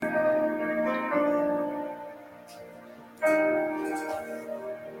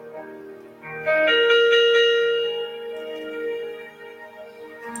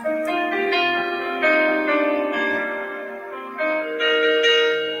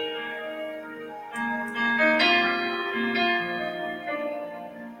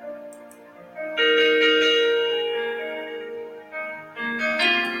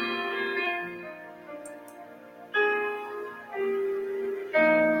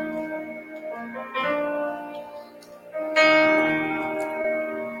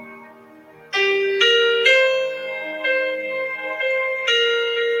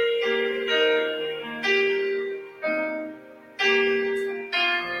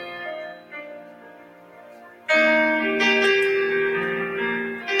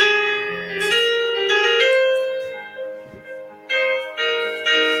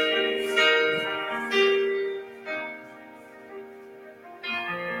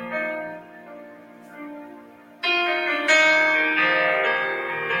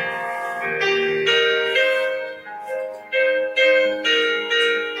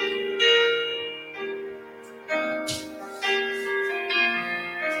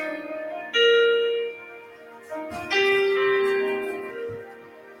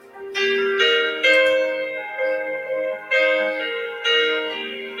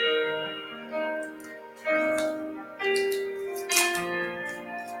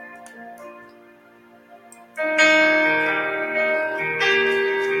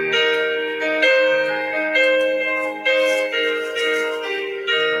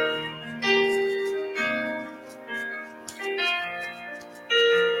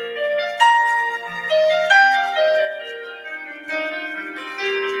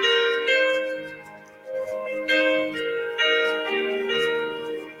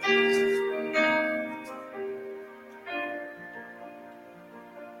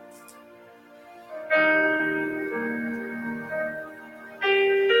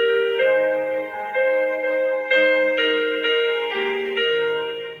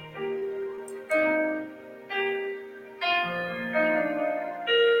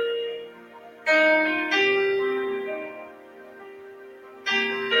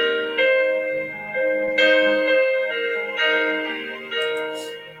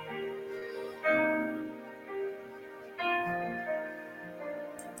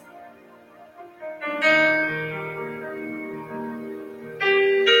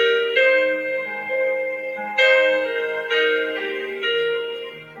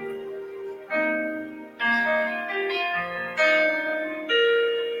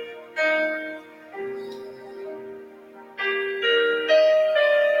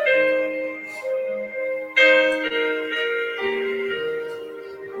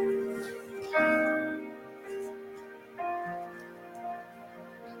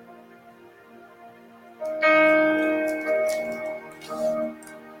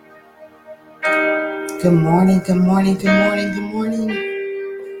Good morning, good morning, good morning, good morning.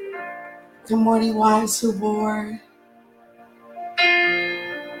 Good morning, wives who war.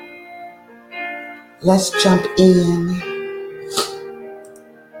 Let's jump in.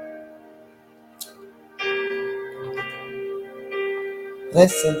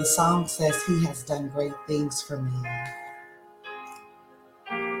 Listen, the song says he has done great things for me.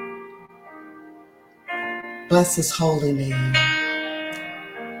 Bless his holy name.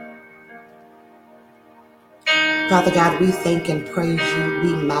 Father God, we thank and praise you.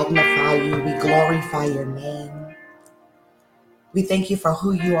 We magnify you. We glorify your name. We thank you for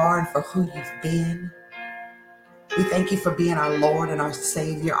who you are and for who you've been. We thank you for being our Lord and our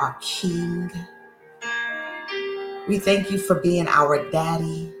Savior, our King. We thank you for being our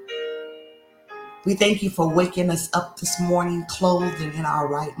Daddy. We thank you for waking us up this morning, clothed and in our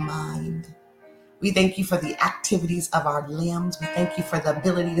right mind. We thank you for the activities of our limbs. We thank you for the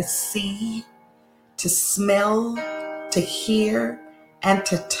ability to see, to smell, to hear, and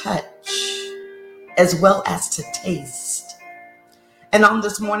to touch, as well as to taste. And on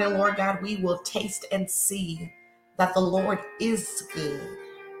this morning, Lord God, we will taste and see that the Lord is good.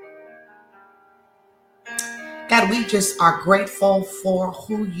 God, we just are grateful for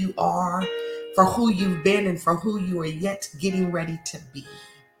who you are, for who you've been, and for who you are yet getting ready to be.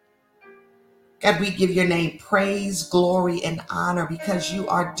 God, we give your name praise, glory, and honor because you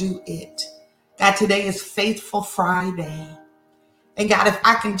are due it. God, today is Faithful Friday. And God, if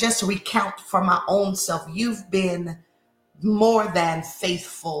I can just recount for my own self, you've been more than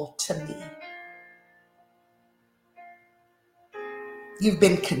faithful to me. You've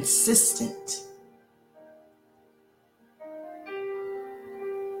been consistent.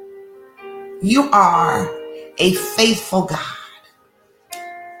 You are a faithful God.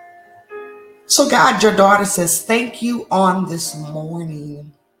 So God, your daughter says, thank you on this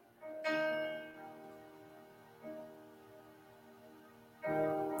morning.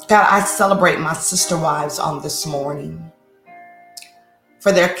 God, I celebrate my sister wives on this morning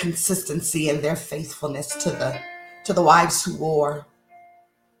for their consistency and their faithfulness to the wives who war.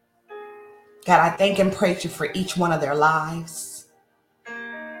 God, I thank and praise you for each one of their lives.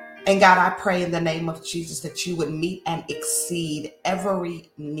 And God, I pray in the name of Jesus that you would meet and exceed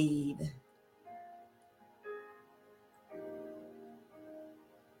every need.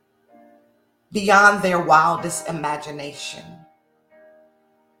 Beyond their wildest imagination.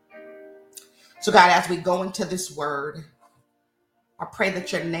 So God, as we go into this word, I pray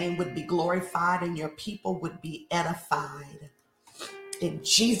that your name would be glorified and your people would be edified. In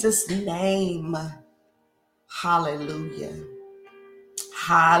Jesus' name, hallelujah.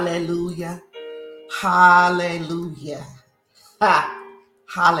 Hallelujah. Hallelujah. Ha.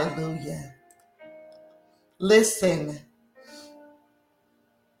 Hallelujah. Listen.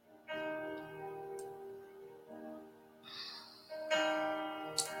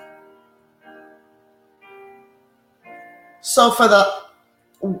 So let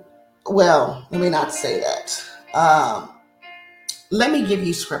me not say that. Let me give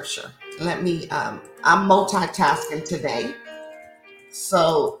you scripture. I'm multitasking today.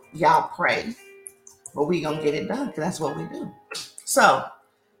 So y'all pray, but we gonna get it done because that's what we do. So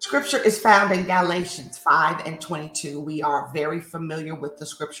scripture is found in Galatians 5:22. We are very familiar with the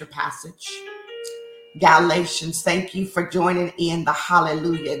scripture passage. Galatians, thank you for joining in the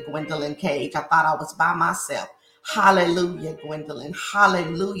hallelujah, Gwendolyn Cage. I thought I was by myself. Hallelujah, Gwendolyn.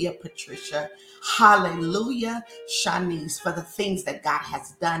 Hallelujah, Patricia. Hallelujah, Shanice, for the things that God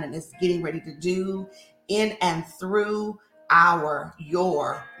has done and is getting ready to do in and through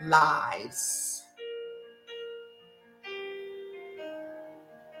your lives.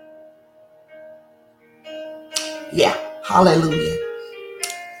 Yeah, hallelujah.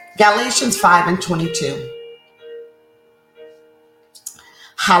 Galatians 5:22.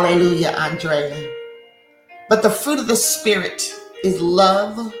 Hallelujah, Andrea. But the fruit of the Spirit is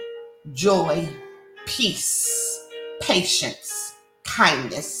love, joy, peace, patience,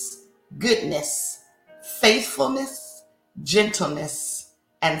 kindness, goodness, faithfulness, gentleness,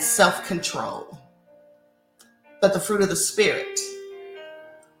 and self-control. But the fruit of the Spirit,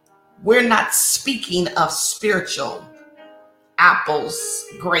 we're not speaking of spiritual apples,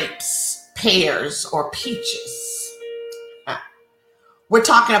 grapes, pears, or peaches. We're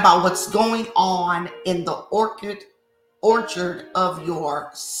talking about what's going on in the orchard of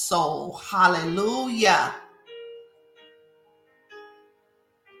your soul. Hallelujah.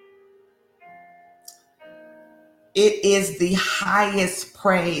 It is the highest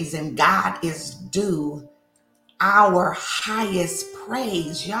praise, and God is due our highest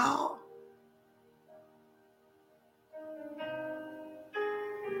praise, y'all.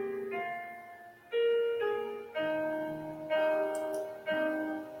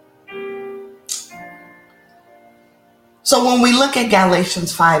 So when we look at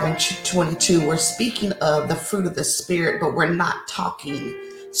Galatians 5 and 22, we're speaking of the fruit of the Spirit, but we're not talking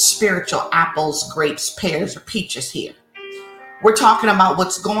spiritual apples, grapes, pears, or peaches here. We're talking about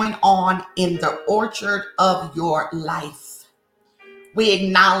what's going on in the orchard of your life. We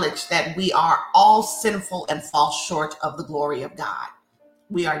acknowledge that we are all sinful and fall short of the glory of God.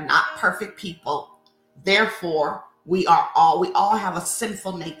 We are not perfect people. Therefore, we all have a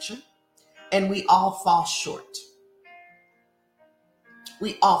sinful nature, and we all fall short.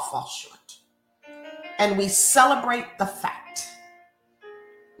 We all fall short. And we celebrate the fact.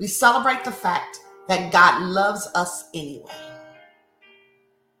 We celebrate the fact that God loves us anyway.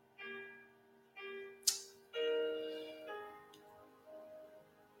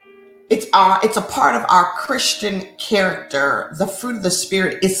 It's a part of our Christian character. The fruit of the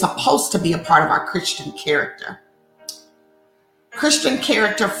Spirit is supposed to be a part of our Christian character. Christian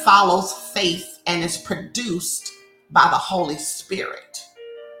character follows faith and is produced by the Holy Spirit.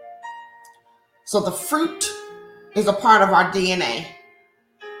 So the fruit is a part of our DNA,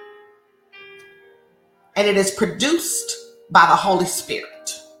 and it is produced by the Holy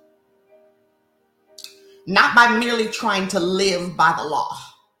Spirit, not by merely trying to live by the law.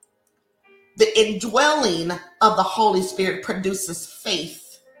 The indwelling of the Holy Spirit produces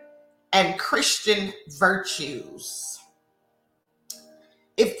faith and Christian virtues.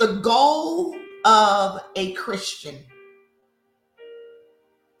 If the goal of a Christian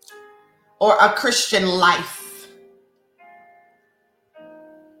or a Christian life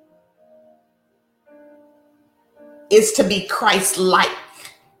is to be Christ-like,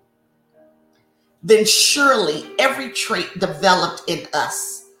 then surely every trait developed in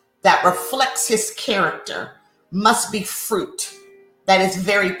us that reflects his character must be fruit that is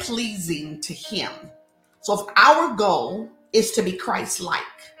very pleasing to him. So if our goal is to be Christ-like,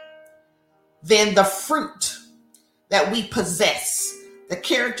 then the fruit that we possess, the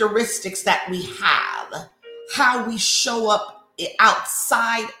characteristics that we have, how we show up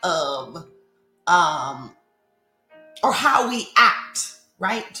outside of, or how we act,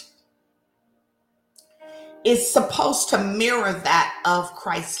 right, is supposed to mirror that of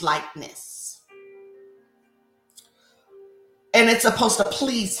Christ-likeness. And it's supposed to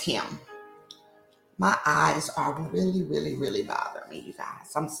please him. My eyes are really, really, really bothering me, you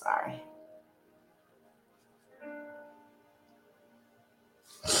guys. I'm sorry.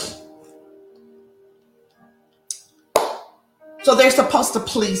 So they're supposed to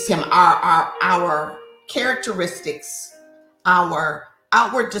please him. Our characteristics, our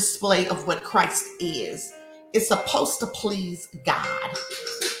outward display of what Christ is supposed to please God.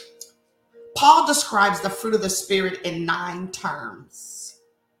 Paul describes the fruit of the Spirit in 9 terms.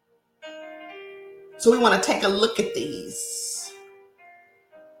 So we want to take a look at these.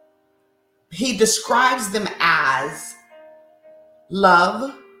 He describes them as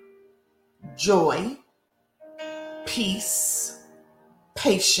love, joy, peace,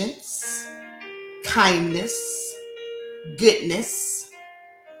 patience, kindness, goodness,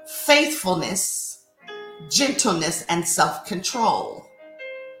 faithfulness, gentleness, and self-control.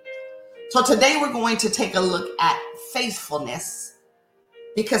 So today we're going to take a look at faithfulness,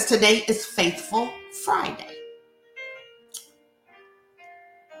 because today is Faithful Friday.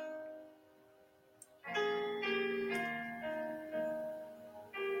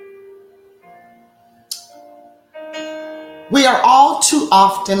 We are all too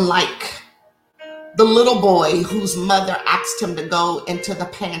often like the little boy whose mother asked him to go into the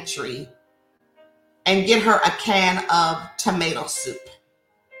pantry and get her a can of tomato soup.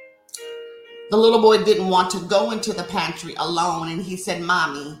 The little boy didn't want to go into the pantry alone, and he said,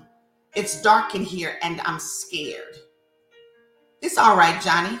 "Mommy, it's dark in here and I'm scared." "It's all right,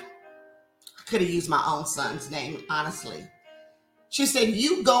 Johnny." I could have used my own son's name, honestly. She said,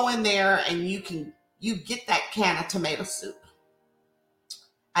 "You go in there and you get that can of tomato soup.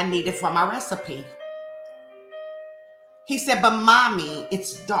 I need it for my recipe." He said, "But Mommy,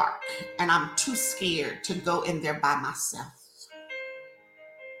 it's dark and I'm too scared to go in there by myself."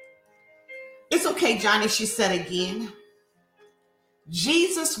 "It's okay, Johnny," she said again.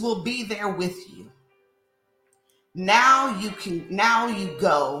 "Jesus will be there with you. Now you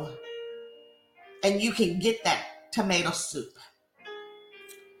go and you can get that tomato soup."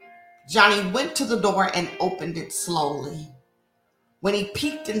 Johnny went to the door and opened it slowly. When he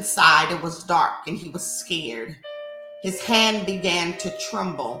peeked inside, it was dark and he was scared. His hand began to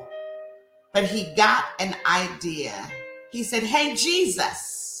tremble, but he got an idea. He said, "Hey,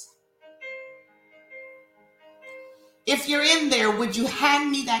 Jesus, if you're in there, would you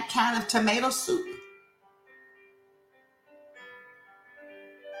hand me that can of tomato soup?"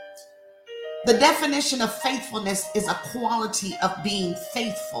 The definition of faithfulness is a quality of being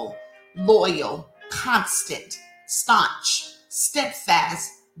faithful, loyal, constant, staunch,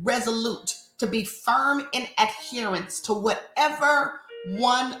 steadfast, resolute, to be firm in adherence to whatever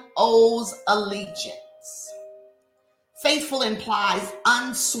one owes allegiance. Faithful implies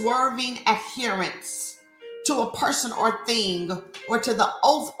unswerving adherence to a person or thing, or to the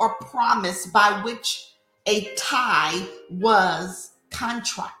oath or promise by which a tie was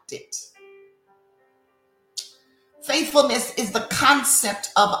contracted. Faithfulness is the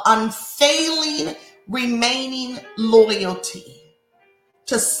concept of unfailing, remaining loyalty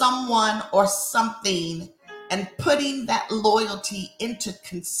to someone or something, and putting that loyalty into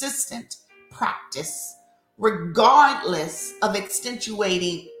consistent practice, regardless of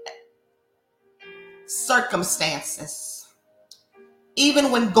extenuating circumstances,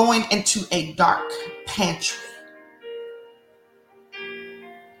 even when going into a dark pantry.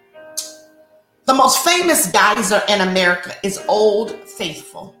 The most famous geyser in America is Old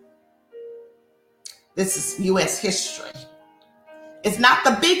Faithful. This is U.S. history. It's not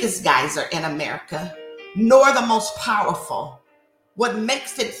the biggest geyser in America, nor the most powerful. What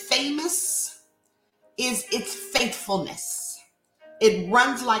makes it famous is its faithfulness. It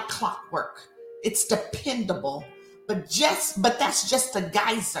runs like clockwork. It's dependable, but that's just a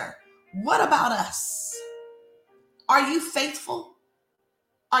geyser. What about us? Are you faithful?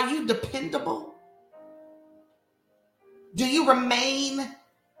 Are you dependable? Do you remain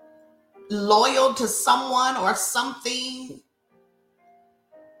loyal to someone or something?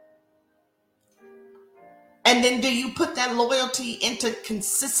 And then do you put that loyalty into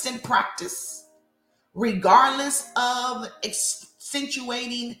consistent practice, regardless of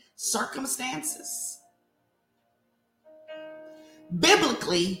accentuating circumstances?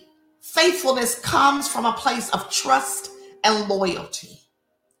 Biblically, faithfulness comes from a place of trust and loyalty.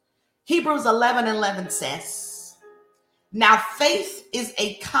 Hebrews 11:11 says, "Now faith is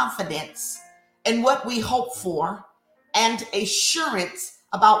a confidence in what we hope for and assurance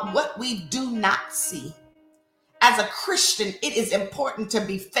about what we do not see." As a Christian, it is important to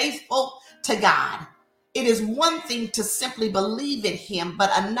be faithful to God. It is one thing to simply believe in Him,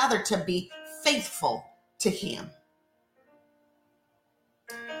 but another to be faithful to Him.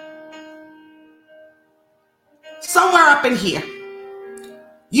 Somewhere up in here,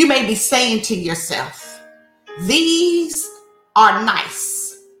 you may be saying to yourself, "These are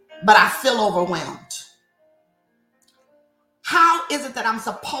nice, but I feel overwhelmed. How is it that I'm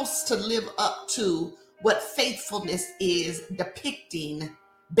supposed to live up to what faithfulness is depicting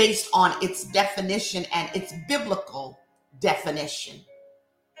based on its definition and its biblical definition?"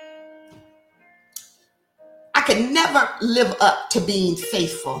 I can never live up to being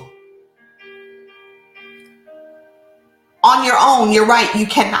faithful. On your own, you're right, you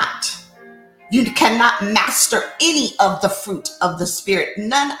cannot. You cannot master any of the fruit of the Spirit,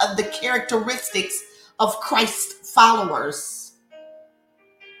 none of the characteristics of Christ followers.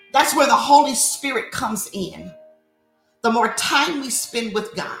 That's where the Holy Spirit comes in. The more time we spend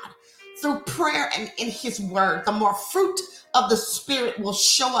with God through prayer and in His Word, the more fruit of the Spirit will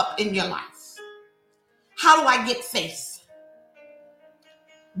show up in your life. How do I get faith?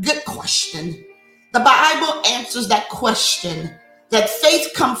 Good question. The Bible answers that question, that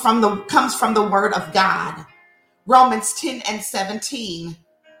faith comes from the Word of God. Romans 10:17.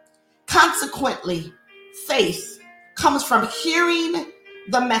 Consequently, faith comes from hearing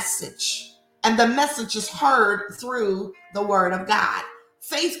the message, and the message is heard through the Word of God.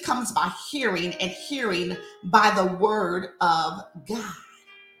 Faith comes by hearing, and hearing by the Word of God.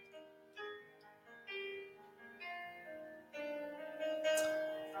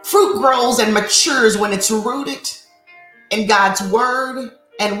 Fruit grows and matures when it's rooted in God's Word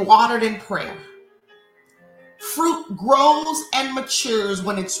and watered in prayer. Fruit grows and matures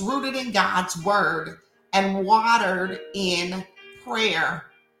when it's rooted in God's Word and watered in prayer.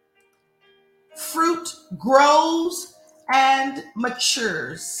 Fruit grows and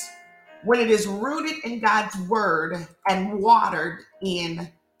matures when it is rooted in God's Word and watered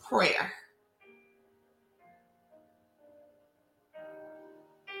in prayer.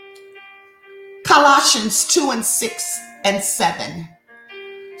 Colossians 2:6-7.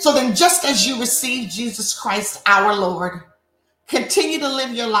 So then, just as you received Jesus Christ our Lord, continue to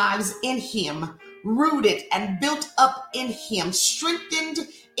live your lives in Him, rooted and built up in Him, strengthened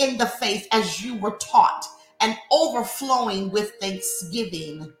in the faith as you were taught, and overflowing with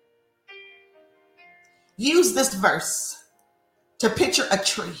thanksgiving. Use this verse to picture a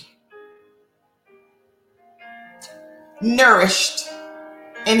tree, nourished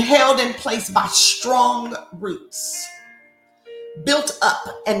and held in place by strong roots, built up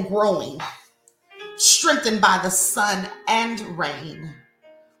and growing. strengthened by the sun and rain,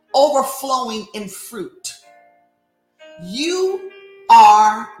 overflowing in fruit. You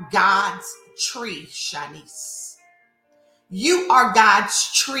are God's tree, Shanice. You are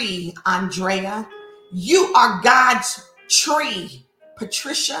God's tree, Andrea. You are God's tree,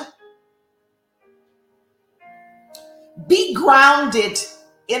 Patricia. Be grounded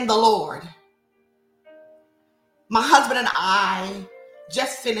in the Lord. My husband and I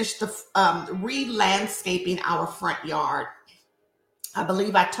just finished the re-landscaping our front yard. I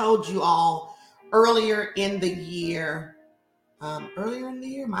believe I told you all earlier in the year, might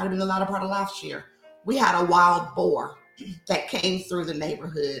have been the latter part of last year, we had a wild boar that came through the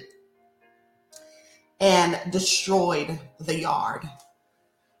neighborhood and destroyed the yard.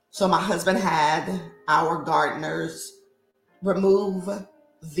 So my husband had our gardeners remove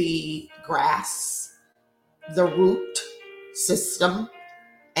the grass, the root system,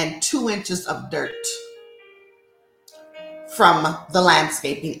 and 2 inches of dirt from the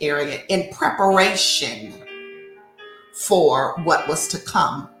landscaping area in preparation for what was to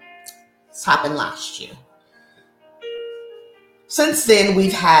come. This happened last year. Since then,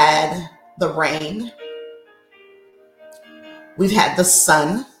 we've had the rain. We've had the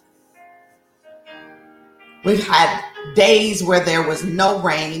sun. We've had days where there was no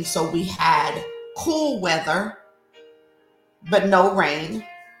rain, so we had cool weather, but no rain.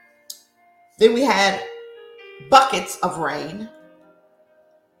 Then we had buckets of rain,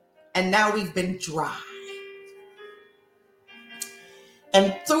 and now we've been dry.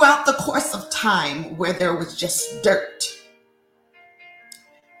 And throughout the course of time where there was just dirt,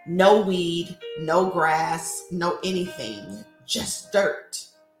 no weed, no grass, no anything, just dirt.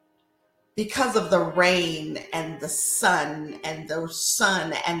 Because of the rain and the sun and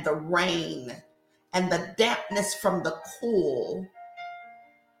the rain and the dampness from the cool,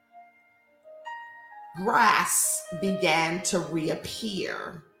 grass began to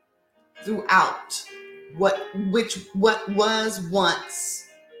reappear throughout what was once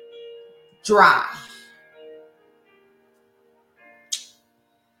dry.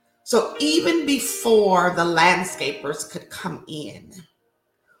 So even before the landscapers could come in,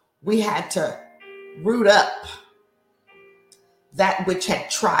 we had to root up that which had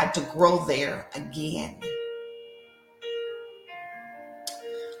tried to grow there again.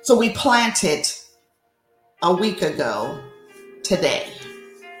 So we planted a week ago today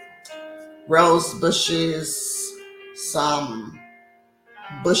rose bushes, some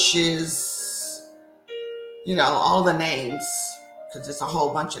bushes, all the names, because it's a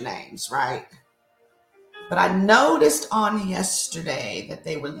whole bunch of names, right? But I noticed on yesterday that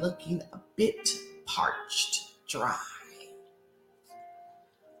they were looking a bit parched, dry.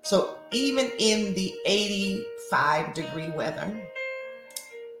 So even in the 85-degree weather,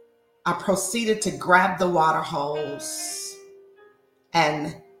 I proceeded to grab the water hose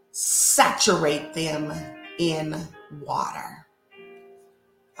and saturate them in water.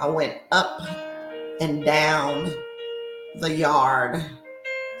 I went up and down the yard,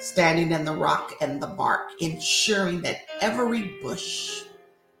 standing in the rock and the bark, ensuring that every bush,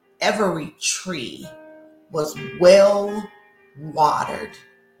 every tree was well watered.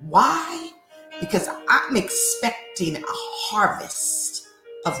 Why? Because I'm expecting a harvest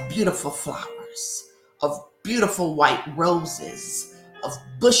of beautiful flowers, of beautiful white roses, of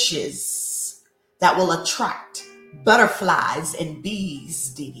bushes that will attract butterflies and bees,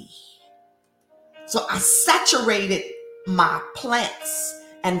 Dee. So I saturated my plants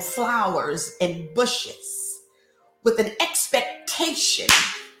and flowers and bushes with an expectation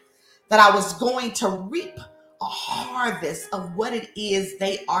that I was going to reap a harvest of what it is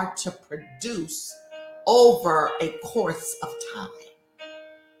they are to produce over a course of time.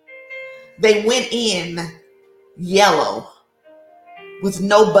 They went in yellow with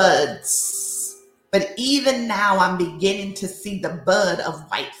no buds, but even now I'm beginning to see the bud of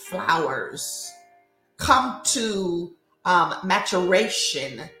white flowers come to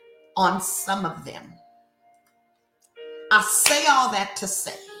maturation on some of them. I say all that to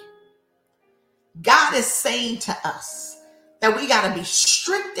say, God is saying to us that we got to be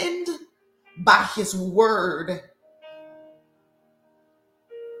strengthened by his word.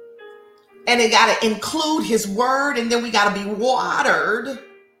 And it got to include his word, and then we got to be watered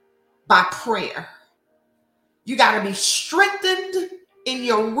by prayer. You got to be strengthened in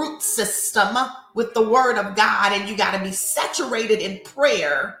your root system with the word of God, and you got to be saturated in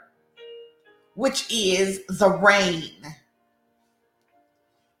prayer, which is the rain.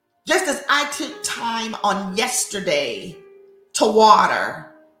 Just as I took time on yesterday to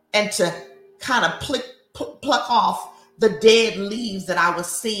water and to kind of pluck off the dead leaves that I was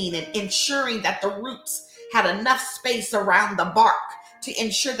seeing and ensuring that the roots had enough space around the bark to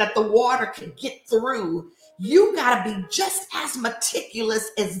ensure that the water could get through. You got to be just as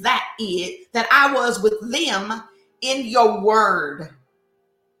meticulous as that I was with them in your word.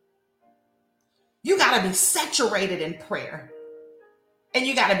 You got to be saturated in prayer, and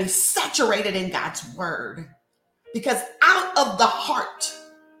you got to be saturated in God's word, because out of the heart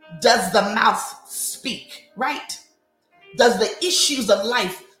does the mouth speak, right? Does the issues of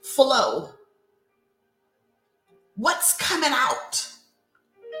life flow? What's coming out?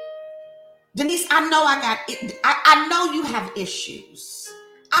 Denise, I know I got it. I know you have issues.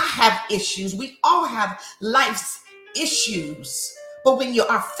 I have issues. We all have life's issues. But when you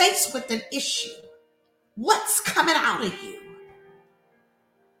are faced with an issue, what's coming out of you?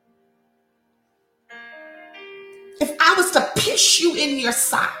 If I was to pierce you in your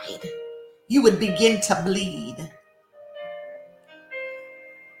side, you would begin to bleed.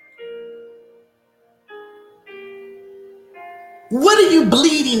 What are you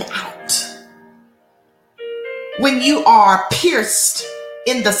bleeding out when you are pierced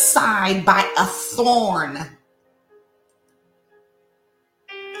in the side by a thorn?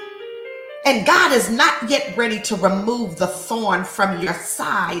 And God is not yet ready to remove the thorn from your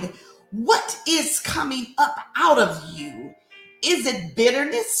side. What is coming up out of you? Is it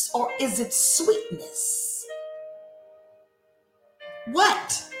bitterness or is it sweetness?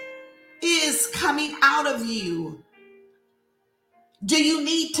 What is coming out of you? Do you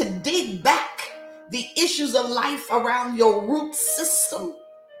need to dig back the issues of life around your root system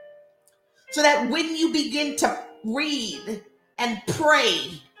so that when you begin to read and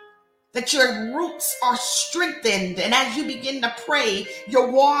pray, that your roots are strengthened, and as you begin to pray,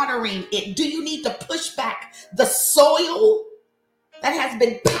 you're watering it? Do you need to push back the soil that has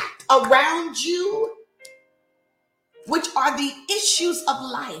been packed around you, which are the issues of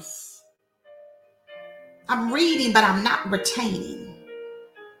life? I'm reading, but I'm not retaining.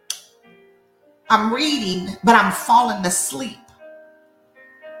 I'm reading, but I'm falling asleep.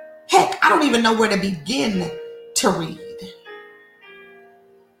 Heck, I don't even know where to begin to read.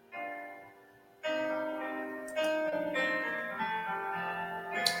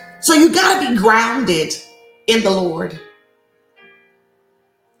 So you got to be grounded in the Lord.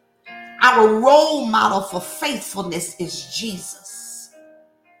 Our role model for faithfulness is Jesus.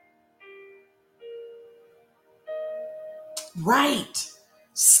 Right.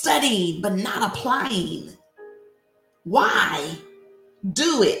 Studying, but not applying. Why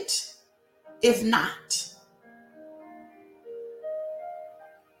do it if not?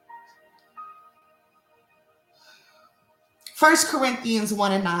 First Corinthians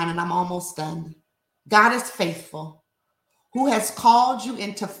 1:9, and I'm almost done. God is faithful, who has called you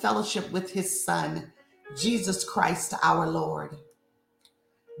into fellowship with his Son, Jesus Christ our Lord.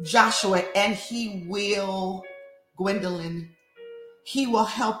 Joshua, and he will, Gwendolyn, he will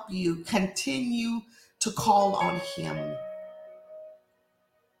help you continue to call on him,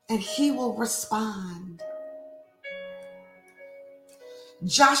 and he will respond.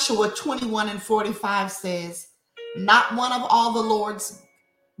 Joshua 21:45 says, not one of all the Lord's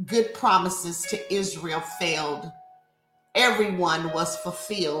good promises to Israel failed. Everyone was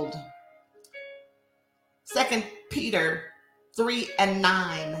fulfilled. 2 Peter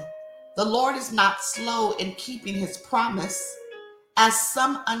 3:9. The Lord is not slow in keeping his promise, as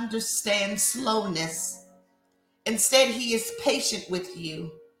some understand slowness. Instead, he is patient with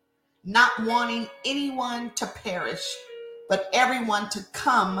you, not wanting anyone to perish, but everyone to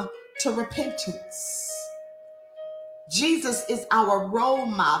come to repentance. Jesus is our role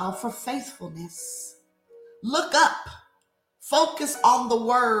model for faithfulness. Look up, focus on the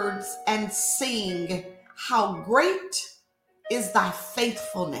words, and sing, how great is thy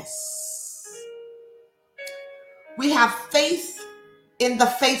faithfulness. We have faith in the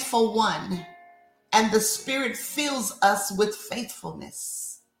faithful one, and the Spirit fills us with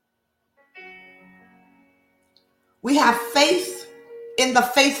faithfulness. We have faith in the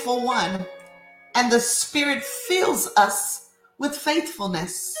faithful one, and the Spirit fills us with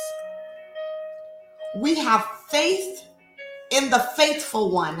faithfulness. We have faith in the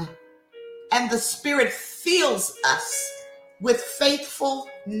faithful one, and the Spirit fills us with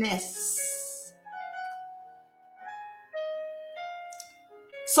faithfulness.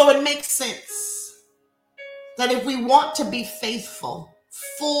 So it makes sense that if we want to be faithful,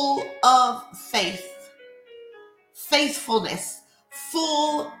 full of faith, faithfulness,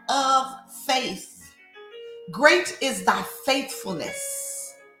 full of faith, great is thy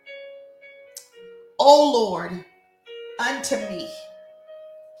faithfulness, O Lord, unto me.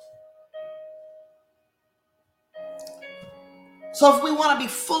 So if we want to be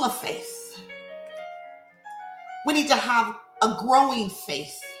full of faith, we need to have a growing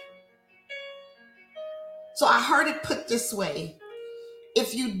faith. So I heard it put this way: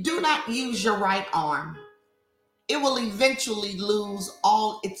 if you do not use your right arm, it will eventually lose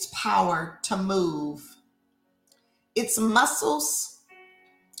all its power to move. Its muscles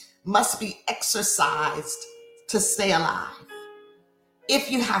must be exercised to stay alive. If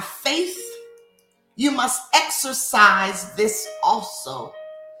you have faith, you must exercise this also.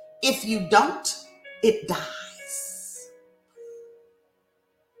 If you don't, it dies.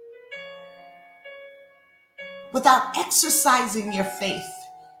 Without exercising your faith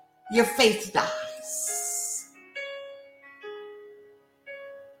dies.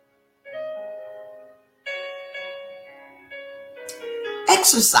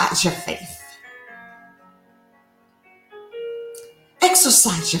 Exercise your faith.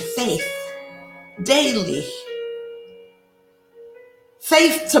 Exercise your faith daily.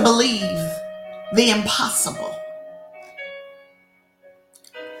 Faith to believe the impossible.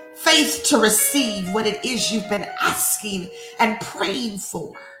 Faith to receive what it is you've been asking and praying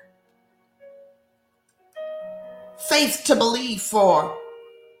for. Faith to believe for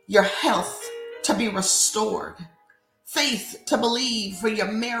your health to be restored. Faith to believe for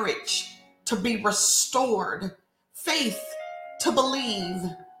your marriage to be restored. Faith to believe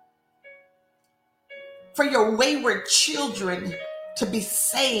for your wayward children to be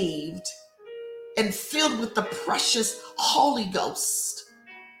saved and filled with the precious Holy Ghost.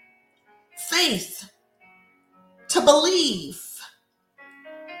 Faith to believe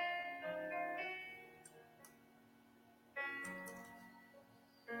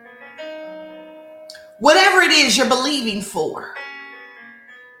whatever it is you're believing for.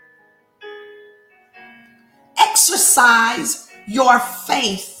 Exercise your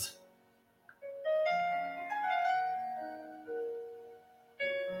faith.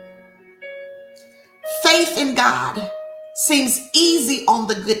 Faith in God seems easy on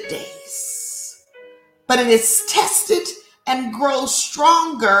the good days, but it is tested and grows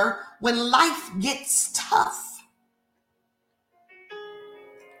stronger when life gets tough.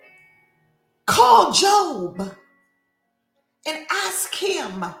 Call Job and ask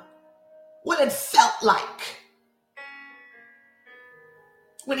him what it felt like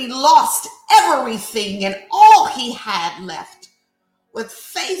when he lost everything and all he had left, with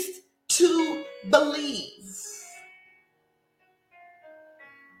faith to believe.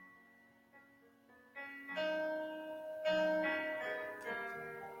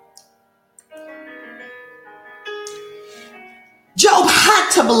 Job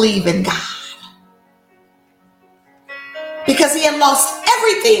had to believe in God because he had lost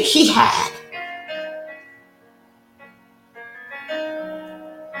everything he had.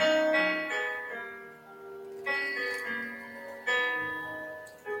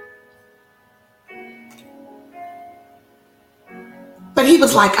 But he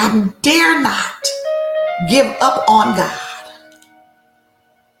was like, I dare not give up on God.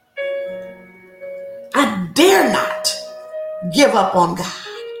 I dare not give up on God.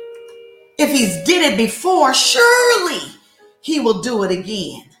 If he's did it before, surely he will do it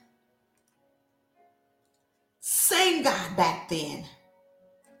again. Same God back then.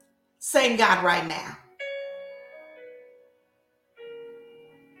 Same God right now.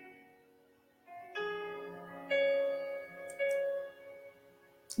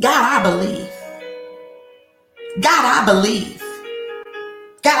 God, I believe. God, I believe.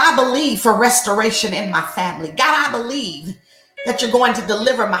 God, I believe for restoration in my family. God, I believe that you're going to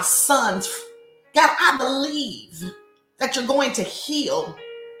deliver my sons. God, I believe that you're going to heal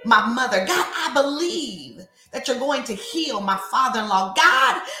my mother. God, I believe that you're going to heal my father-in-law.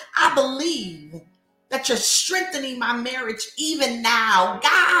 God, I believe that you're strengthening my marriage even now.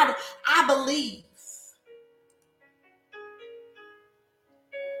 God, I believe.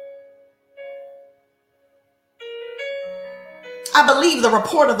 I believe the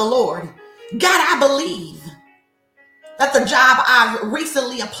report of the Lord. God, I believe that the job I've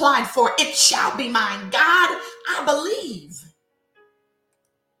recently applied for, it shall be mine. God, I believe.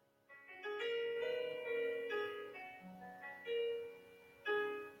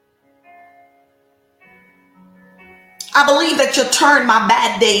 I believe that you'll turn my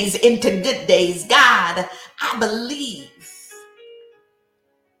bad days into good days. God, I believe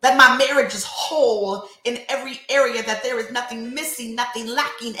that my marriage is whole in every area, that there is nothing missing, nothing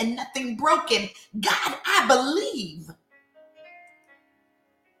lacking, and nothing broken. God, I believe.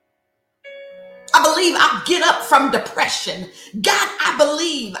 I believe I'll get up from depression. God, I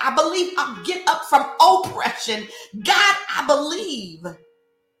believe. I believe I'll get up from oppression. God, I believe.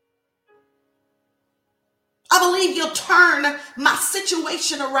 I believe you'll turn my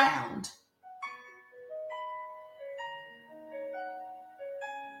situation around.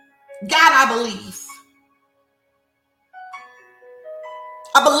 God, I believe.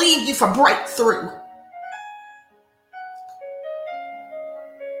 I believe you for breakthrough.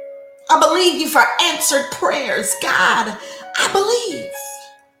 I believe you for answered prayers. God, I believe.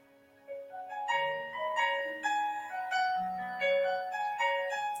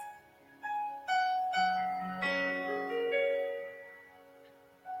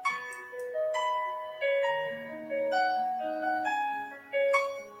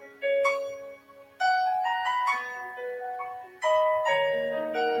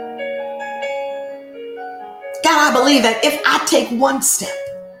 God, I believe that if I take one step,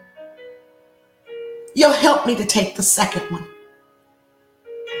 you'll help me to take the second one.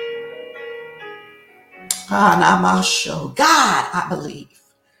 God, I believe.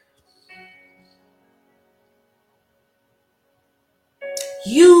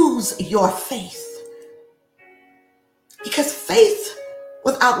 Use your faith, because faith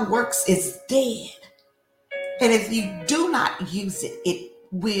without works is dead. And if you do not use it, it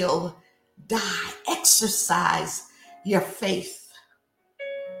will die. Exercise your faith.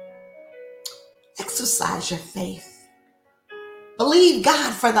 Exercise your faith. Believe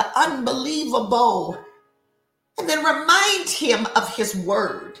God for the unbelievable. And then remind him of his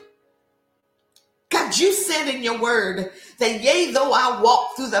word. God, you said in your word that yea, though I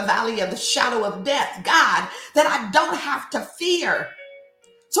walk through the valley of the shadow of death, God, that I don't have to fear.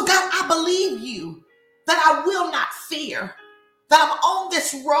 So God, I believe you that I will not fear, that I'm on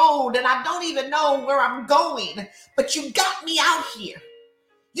this road and I don't even know where I'm going, but you got me out here.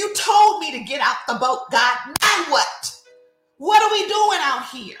 You told me to get out the boat, God. Now what? What are we doing out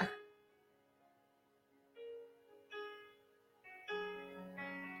here?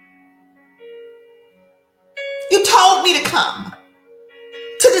 You told me to come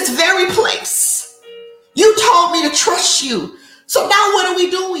to this very place. You told me to trust you. So now what are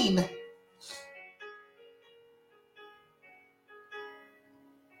we doing?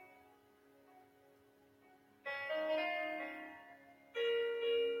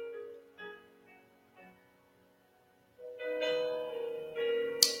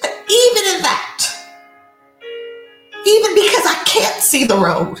 But even in that, even because I can't see the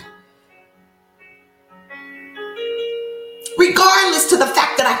road, regardless to the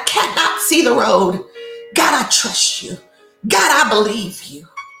fact that I cannot see the road, God, I trust you. God, I believe you.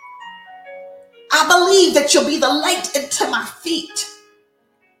 I believe that you'll be the light into my feet.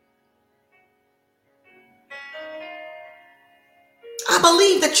 I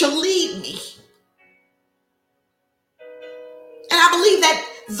believe that you'll lead me. And I believe that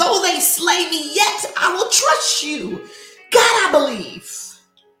though they slay me, yet I will trust you. God, I believe.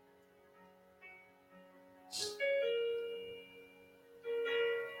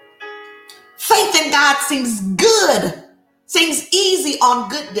 Faith in God seems good, seems easy on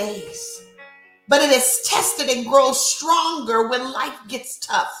good days, but it is tested and grows stronger when life gets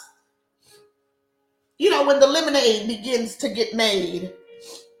tough. You know, when the lemonade begins to get made,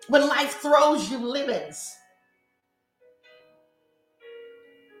 when life throws you lemons.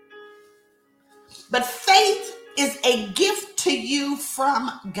 But faith is a gift to you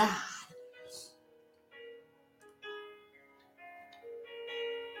from God.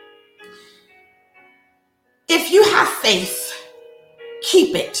 If you have faith,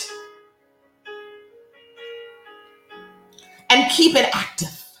 keep it. And keep it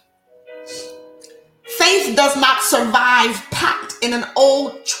active. Faith does not survive packed in an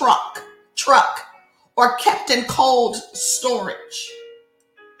old truck or kept in cold storage.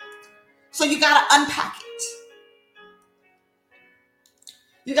 So you got to unpack it.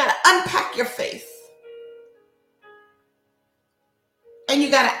 You got to unpack your faith. And you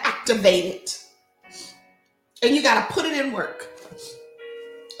got to activate it. And you got to put it in work.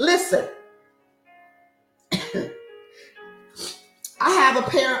 Listen, I have a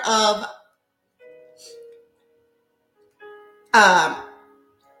pair of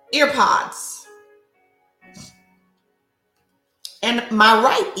earpods. And my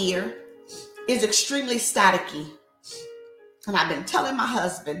right ear is extremely staticky. And I've been telling my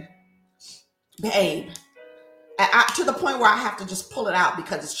husband, babe, to the point where I have to just pull it out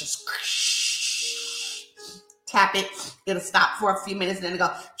because it's just tap it, it'll stop for a few minutes and then it'll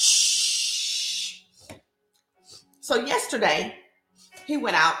go shh. So yesterday he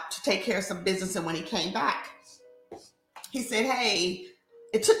went out to take care of some business, and when he came back, he said, hey,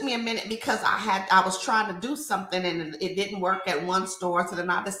 it took me a minute because I was trying to do something and it didn't work at one store, so then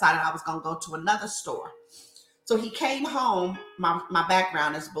I decided I was going to go to another store. So he came home, my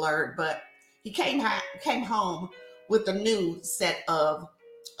background is blurred, but He came home with a new set of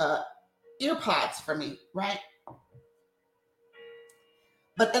earpods for me, right?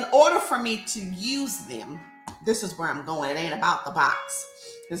 But in order for me to use them, this is where I'm going. It ain't about the box.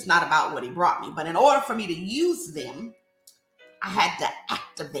 It's not about what he brought me. But in order for me to use them, I had to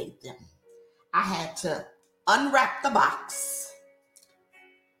activate them. I had to unwrap the box.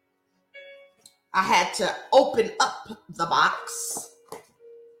 I had to open up the box.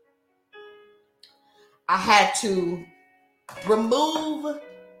 I had to remove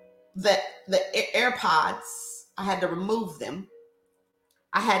the AirPods. I had to remove them.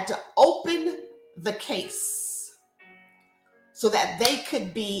 I had to open the case so that they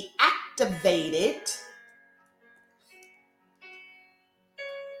could be activated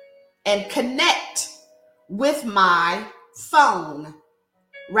and connect with my phone.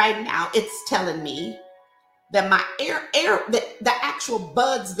 Right now, it's telling me that my the actual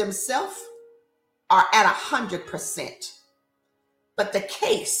buds themselves are at 100%. But the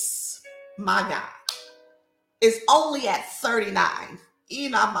case, my God, is only at 39.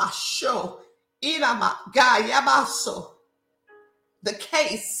 Inamasho, Yamaso. The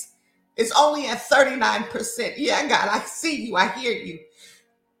case is only at 39%. Yeah, God, I see you. I hear you.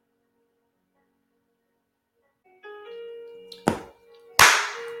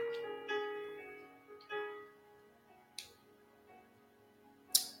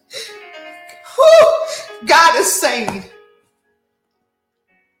 Whew, God is saying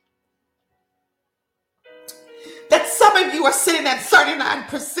that some of you are sitting at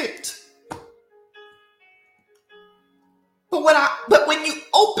 39%. But when you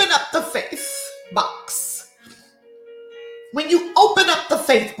open up the faith box, and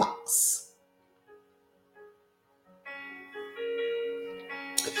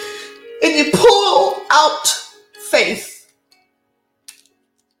you pull out faith,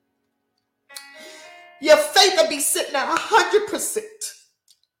 your faith will be sitting at 100%.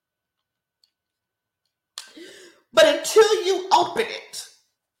 But until you open it,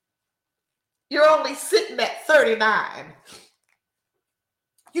 you're only sitting at 39.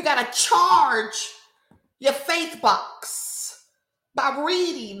 You got to charge your faith box by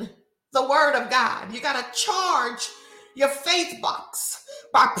reading the word of God. You got to charge your faith box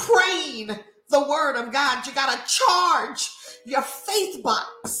by praying the word of God. You got to charge your faith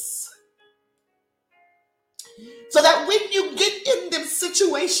box so that when you get in them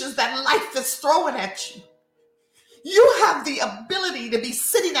situations that life is throwing at you, you have the ability to be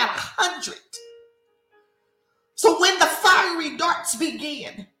sitting at 100. So when the fiery darts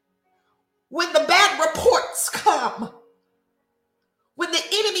begin, when the bad reports come, when the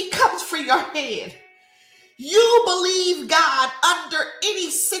enemy comes for your head, you believe God under any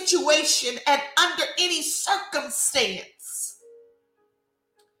situation and under any circumstance.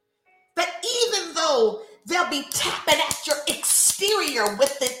 That even though they'll be tapping at your exterior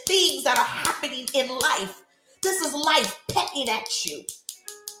with the things that are happening in life, this is life pecking at you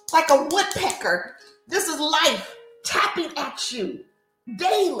like a woodpecker. This is life tapping at you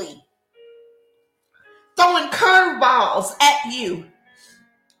daily, throwing curveballs at you.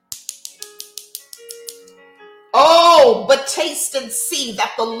 Oh, but taste and see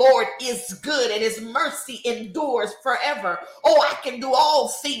that the Lord is good and his mercy endures forever. Oh, I can do all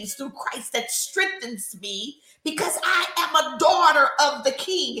things through Christ that strengthens me, because I am a daughter of the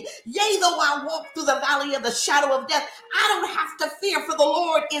King. Yea, though I walk through the valley of the shadow of death, I don't have to fear, for the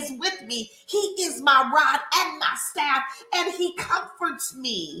Lord is with me. He is my rod and my staff, and he comforts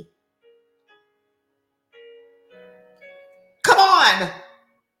me. Come on.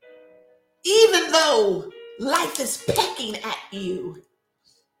 Even though life is pecking at you,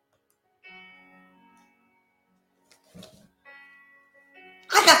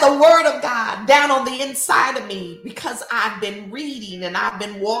 I got the word of God down on the inside of me because I've been reading and I've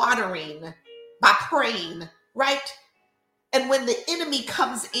been watering by praying, right? And when the enemy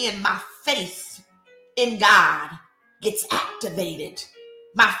comes in, my faith in God gets activated.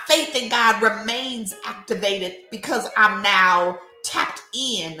 My faith in God remains activated because I'm now tapped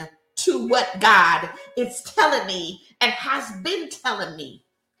in to what God is telling me and has been telling me.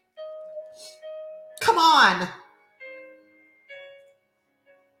 Come on.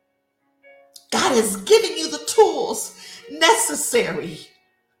 God is giving you the tools necessary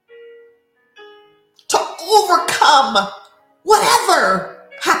to overcome whatever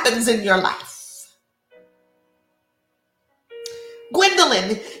happens in your life.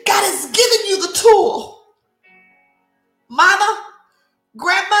 Gwendolyn, God is giving you the tool, mama,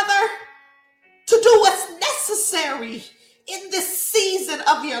 grandmother, to do what's necessary in this season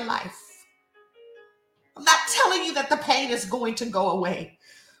of your life. I'm not telling you that the pain is going to go away,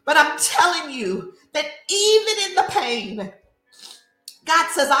 But I'm telling you that even in the pain, God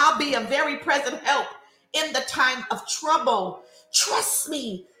says, I'll be a very present help in the time of trouble. Trust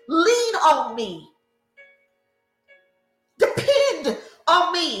me, lean on me, depend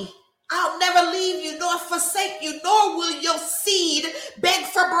on me. I'll never leave you nor forsake you, nor will your seed beg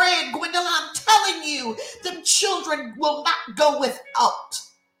for bread. Gwendolyn, I'm telling you, the children will not go without.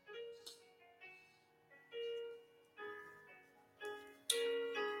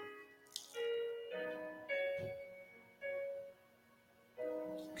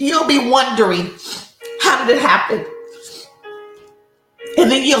 You'll be wondering, how did it happen? And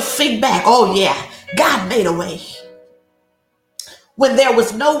then you'll think back, oh yeah, God made a way. When there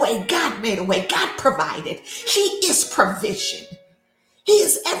was no way, God made a way. God provided. He is provision. He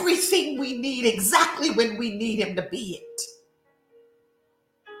is everything we need exactly when we need him to be it.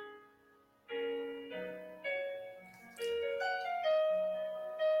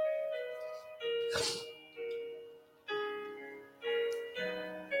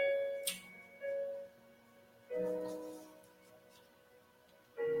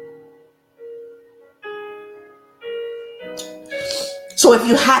 So if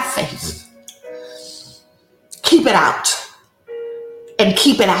you have faith, keep it out and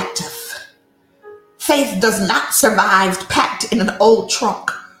keep it active. Faith does not survive packed in an old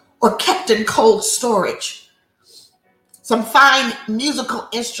trunk or kept in cold storage. Some fine musical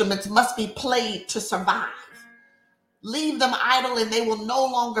instruments must be played to survive. Leave them idle and they will no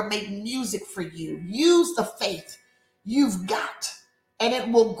longer make music for you. Use the faith you've got and it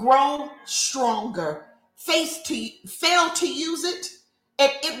will grow stronger. Fail to use it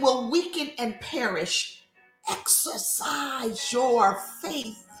and it will weaken and perish. Exercise your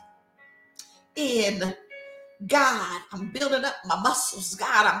faith in God. I'm building up my muscles,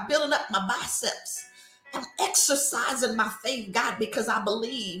 God. I'm building up my biceps. I'm exercising my faith, God, because I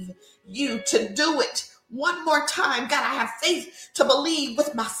believe you to do it. One more time, God, I have faith to believe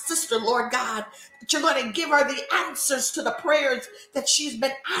with my sister, Lord God, that you're going to give her the answers to the prayers that she's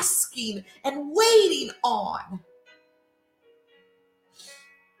been asking and waiting on.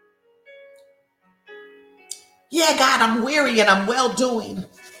 Yeah, God, I'm weary and I'm well-doing.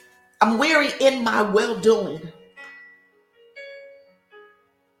 I'm weary in my well-doing.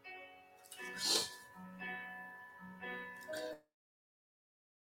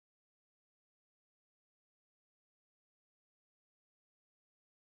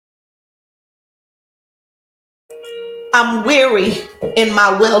 I'm weary in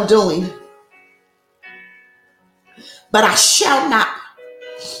my well-doing, but I shall not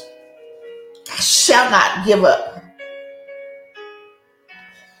give up.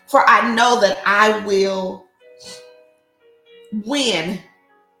 For I know that I will win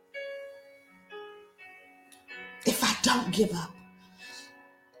if I don't give up.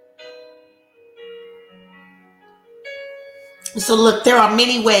 So look, there are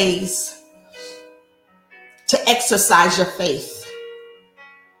many ways to exercise your faith.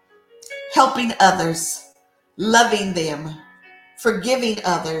 Helping others, loving them, forgiving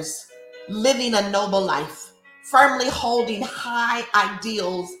others, living a noble life, firmly holding high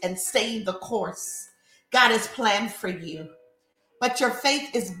ideals and staying the course God has planned for you. But your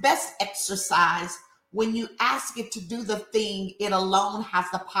faith is best exercised when you ask it to do the thing it alone has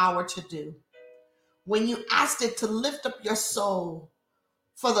the power to do. When you ask it to lift up your soul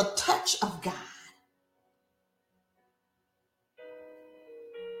for the touch of God.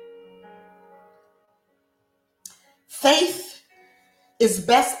 Faith is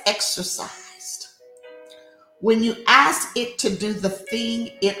best exercised when you ask it to do the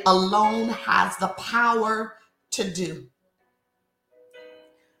thing it alone has the power to do.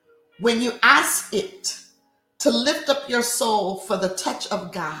 When you ask it to lift up your soul for the touch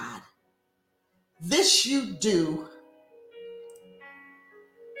of God. This you do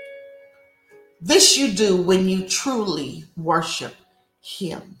when you truly worship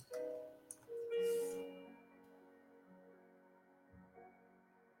him.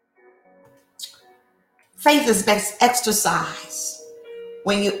 Faith is best exercised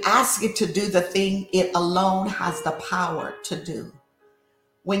when you ask it to do the thing it alone has the power to do.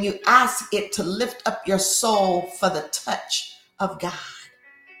 When you ask it to lift up your soul for the touch of God.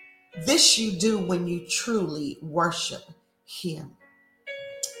 This you do when you truly worship him.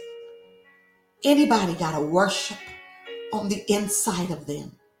 Anybody got to worship on the inside of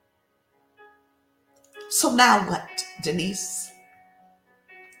them. So now what, Denise?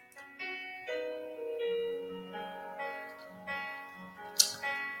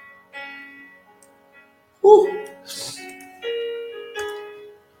 Ooh.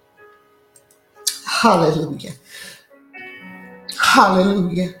 Hallelujah.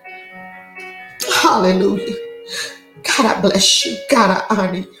 Hallelujah. Hallelujah. God, I bless you. God, I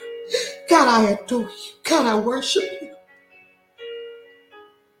honor you. God, I adore you. God, I worship you.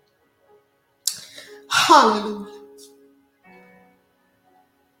 Hallelujah.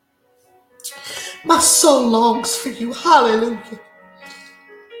 My soul longs for you. Hallelujah.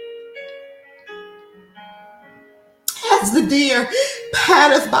 As the deer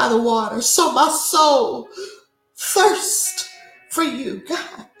patteth by the water, so my soul thirsts for you,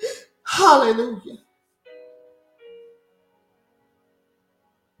 God. Hallelujah.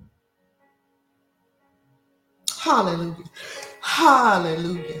 Hallelujah.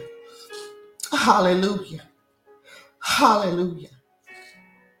 Hallelujah. Hallelujah. Hallelujah.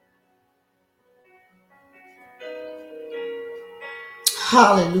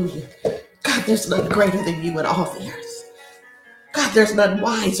 Hallelujah. God, there's none greater than you in all the earth. God, there's none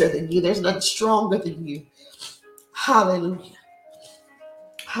wiser than you. There's none stronger than you. Hallelujah.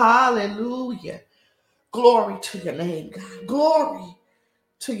 Hallelujah. Glory to your name, God. Glory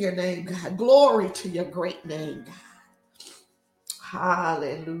to your name, God. Glory to your great name, God.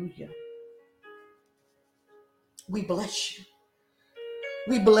 Hallelujah. We bless you.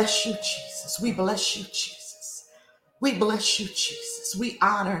 We bless you, Jesus. We bless you, Jesus. We bless you, Jesus. We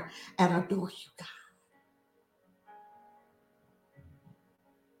honor and adore you, God.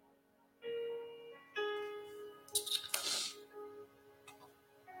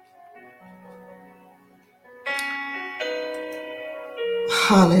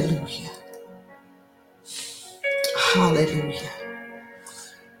 Hallelujah. Hallelujah.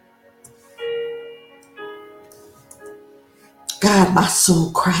 God, my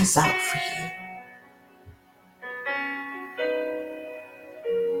soul cries out for you.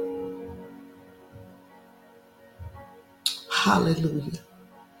 Hallelujah.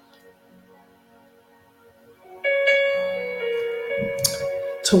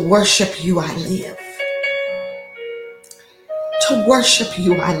 To worship you, I live. To worship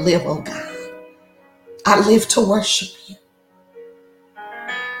you, I live, oh God. I live to worship you.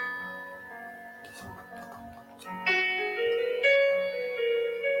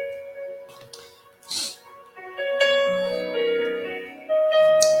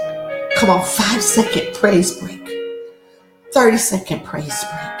 Come on, 5-second praise break. 30-second praise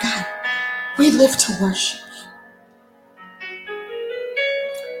break. God, we live to worship you.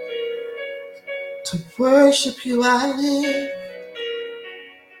 To worship you, I live.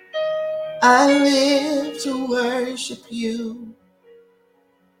 I live to worship you.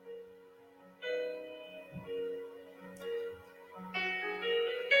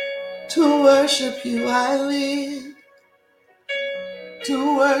 To worship you, I live.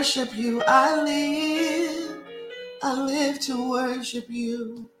 To worship you, I live. I live to worship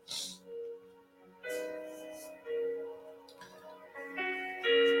you.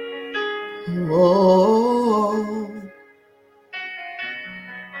 Oh,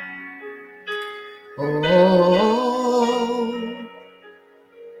 oh,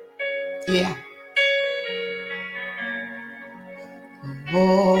 yeah.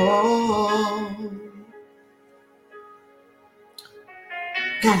 Oh,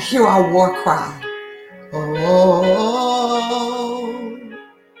 God, hear our war cry. Oh,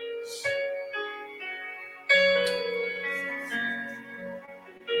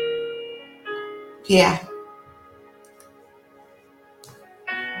 yeah.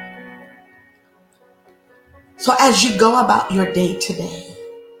 So as you go about your day today,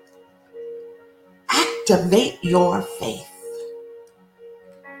 activate your faith.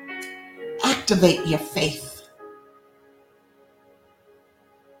 Activate your faith.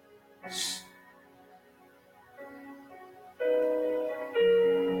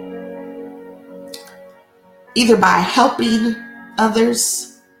 Either by helping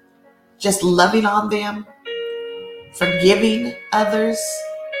others, just loving on them, forgiving others,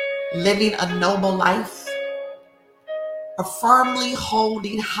 living a noble life, or firmly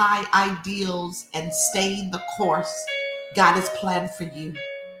holding high ideals and staying the course God has planned for you.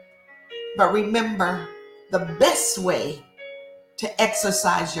 But remember, the best way to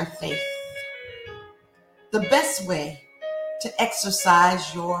exercise your faith, the best way to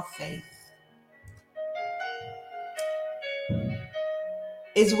exercise your faith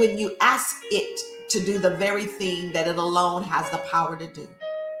is when you ask it to do the very thing that it alone has the power to do,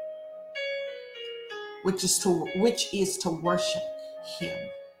 which is to worship him.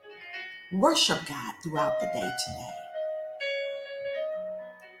 Worship God throughout the day today.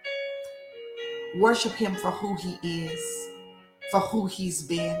 Worship him for who he is, for who he's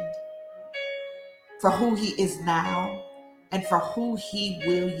been, for who he is now, and for who he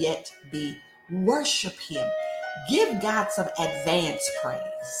will yet be. Worship him. Give God some advance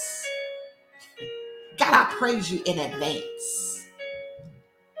praise. God, I praise you in advance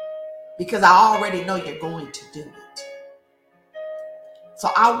because I already know you're going to do it. So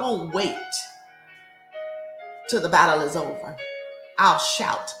I won't wait till the battle is over. I'll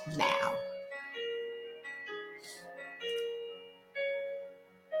shout now.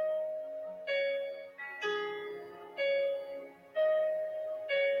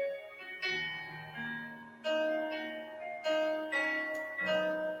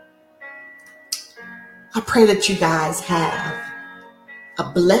 I pray that you guys have a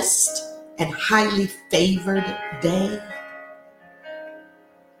blessed and highly favored day.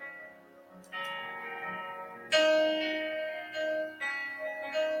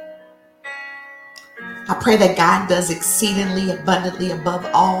 I pray that God does exceedingly abundantly above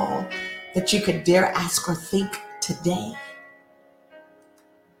all that you could dare ask or think today.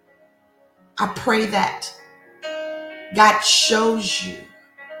 I pray that God shows you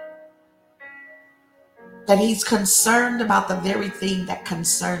that he's concerned about the very thing that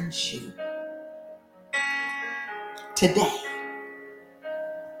concerns you today.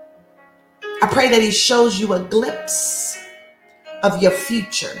 I pray that he shows you a glimpse of your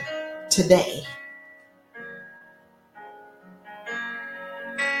future today.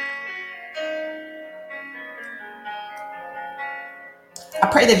 I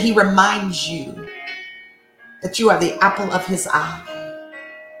pray that he reminds you that you are the apple of his eye.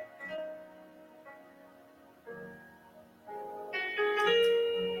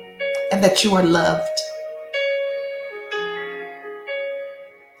 And that you are loved.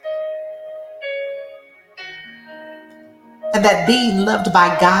 And that being loved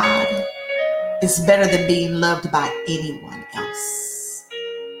by God is better than being loved by anyone else.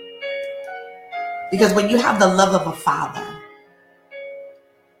 Because when you have the love of a father,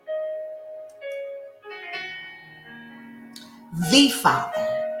 the Father,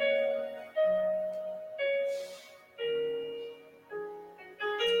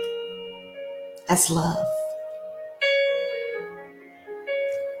 that's love.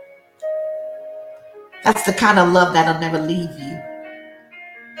 That's the kind of love that'll never leave you.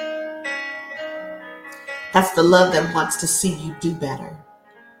 That's the love that wants to see you do better.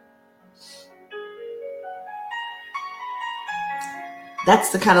 That's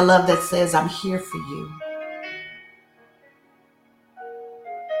the kind of love that says, I'm here for you,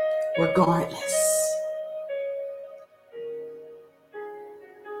 regardless.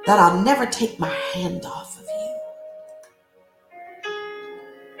 That I'll never take my hand off of you.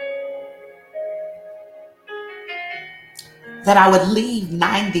 That I would leave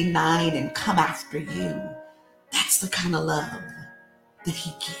 99 and come after you. That's the kind of love that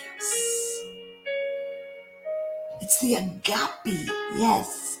he gives. It's the agape,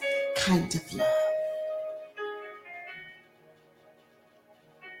 yes, kind of love.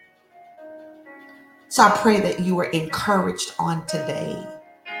 So I pray that you were encouraged on today.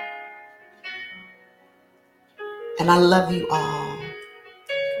 And I love you all.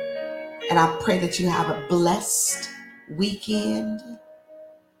 And I pray that you have a blessed weekend.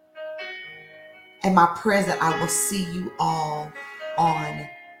 And my prayer is that I will see you all on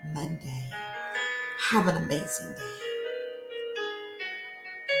Monday. Have an amazing day.